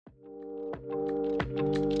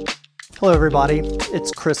Hello, everybody.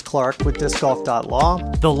 It's Chris Clark with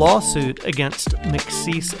discgolf.law. The lawsuit against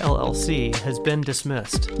McBeth LLC has been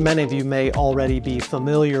dismissed. Many of you may already be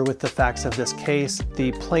familiar with the facts of this case.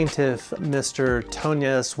 The plaintiff, Mr.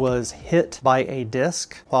 Toñez, was hit by a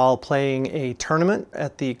disc while playing a tournament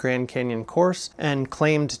at the Grand Canyon course and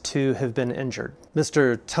claimed to have been injured.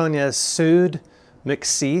 Mr. Toñez sued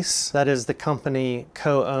McBeth, that is the company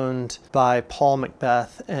co-owned by Paul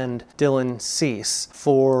McBeth and Dylan Cease,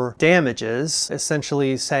 for damages,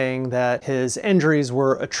 essentially saying that his injuries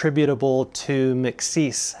were attributable to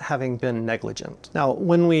McBeth having been negligent. Now,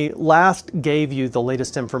 when we last gave you the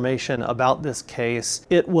latest information about this case,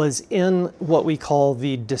 it was in what we call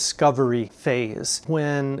the discovery phase,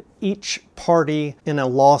 when each party in a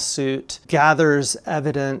lawsuit gathers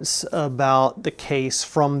evidence about the case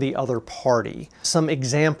from the other party. Some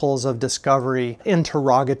examples of discovery: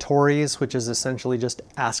 interrogatories, which is essentially just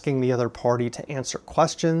asking the other party to answer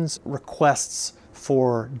questions, requests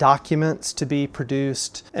for documents to be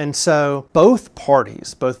produced. And so both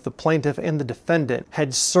parties, both the plaintiff and the defendant,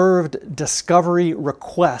 had served discovery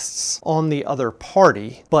requests on the other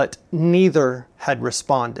party, but neither had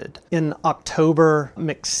responded. In October,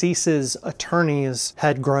 McBeth's attorneys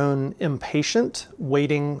had grown impatient,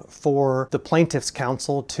 waiting for the plaintiff's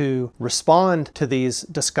counsel to respond to these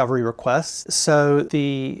discovery requests. So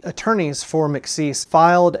the attorneys for McBeth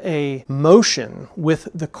filed a motion with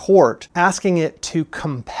the court asking it to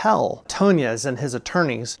compel Toñez and his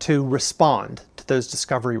attorneys to respond to those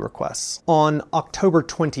discovery requests. On October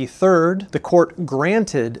 23rd, the court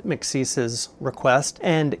granted McBeth's request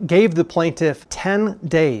and gave the plaintiff 10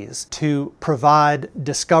 days to provide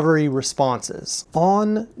discovery responses.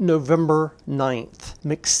 On November 9th,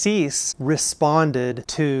 McBeth responded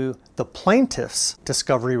to the plaintiff's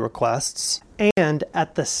discovery requests and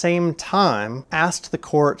at the same time asked the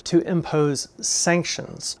court to impose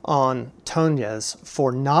sanctions on Toñez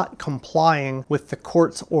for not complying with the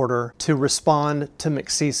court's order to respond to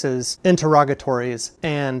McBeth's interrogatories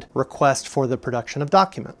and request for the production of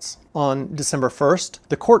documents. On December 1st,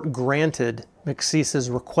 the court granted McBeth's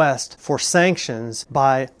request for sanctions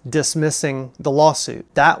by dismissing the lawsuit.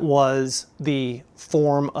 That was the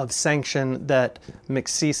form of sanction that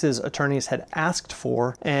McBeth's attorneys had asked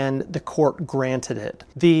for, and the court granted it.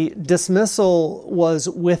 The dismissal was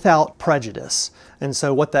without prejudice. And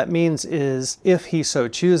so what that means is, if he so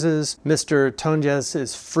chooses, Mr. Toñez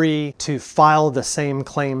is free to file the same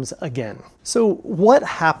claims again. So what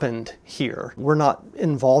happened here? We're not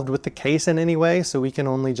involved with the case in any way, so we can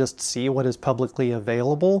only just see what is publicly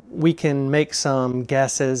available. We can make some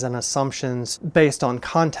guesses and assumptions based on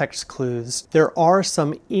context clues. There are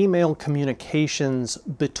some email communications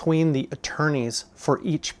between the attorneys for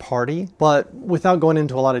each party, but without going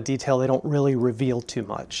into a lot of detail, they don't really reveal too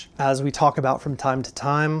much. As we talk about from time to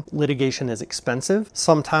time, litigation is expensive.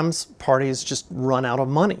 Sometimes parties just run out of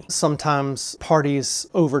money. Sometimes parties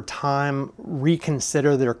over time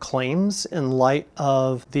reconsider their claims in light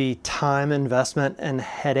of the time investment and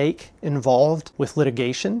headache involved with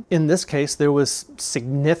litigation. In this case, there was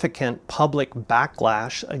significant public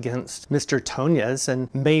backlash against Mr. Toñez, and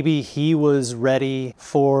maybe he was ready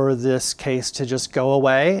for this case to just go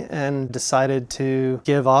away and decided to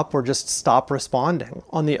give up or just stop responding.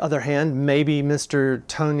 On the other hand, maybe Mr.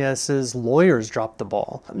 Toñez's lawyers dropped the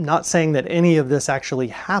ball. I'm not saying that any of this actually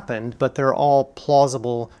happened, but they're all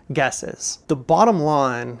plausible guesses. The bottom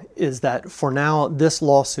line is that for now, this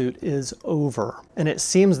lawsuit is over. And it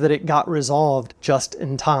seems that it got resolved just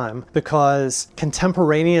in time, because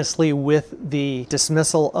contemporaneously with the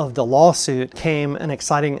dismissal of the lawsuit came an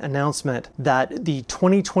exciting announcement that the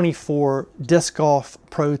 2024 Disc Golf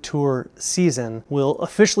Pro Tour season will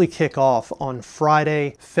officially kick off on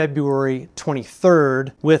Friday, February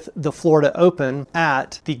 23rd with the Florida Open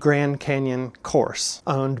at the Grand Canyon course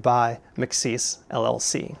owned by McBeth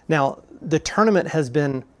LLC. Now, the tournament has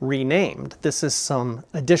been renamed. This is some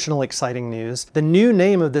additional exciting news. The new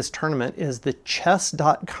name of this tournament is the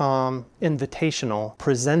Chess.com Invitational,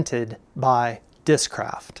 presented by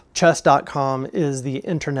Discraft. Chess.com is the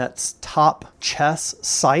internet's top chess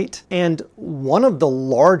site and one of the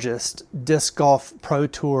largest Disc Golf Pro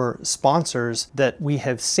Tour sponsors that we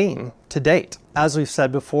have seen to date. As we've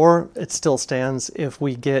said before, it still stands. If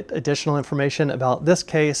we get additional information about this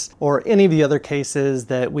case or any of the other cases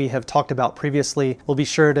that we have talked about previously, we'll be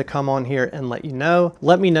sure to come on here and let you know.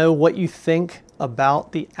 Let me know what you think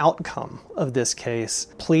about the outcome of this case.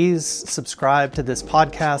 Please subscribe to this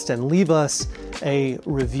podcast and leave us a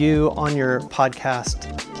review on your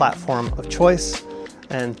podcast platform of choice.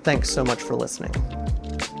 And thanks so much for listening.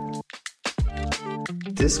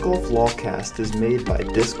 Disc Golf Lawcast is made by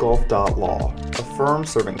discgolf.law, a firm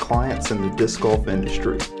serving clients in the disc golf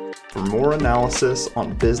industry. For more analysis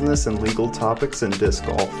on business and legal topics in disc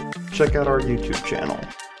golf, check out our YouTube channel.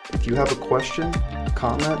 If you have a question,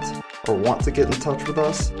 comment, or want to get in touch with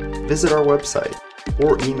us, visit our website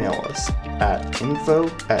or email us at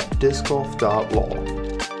info@discgolf.law.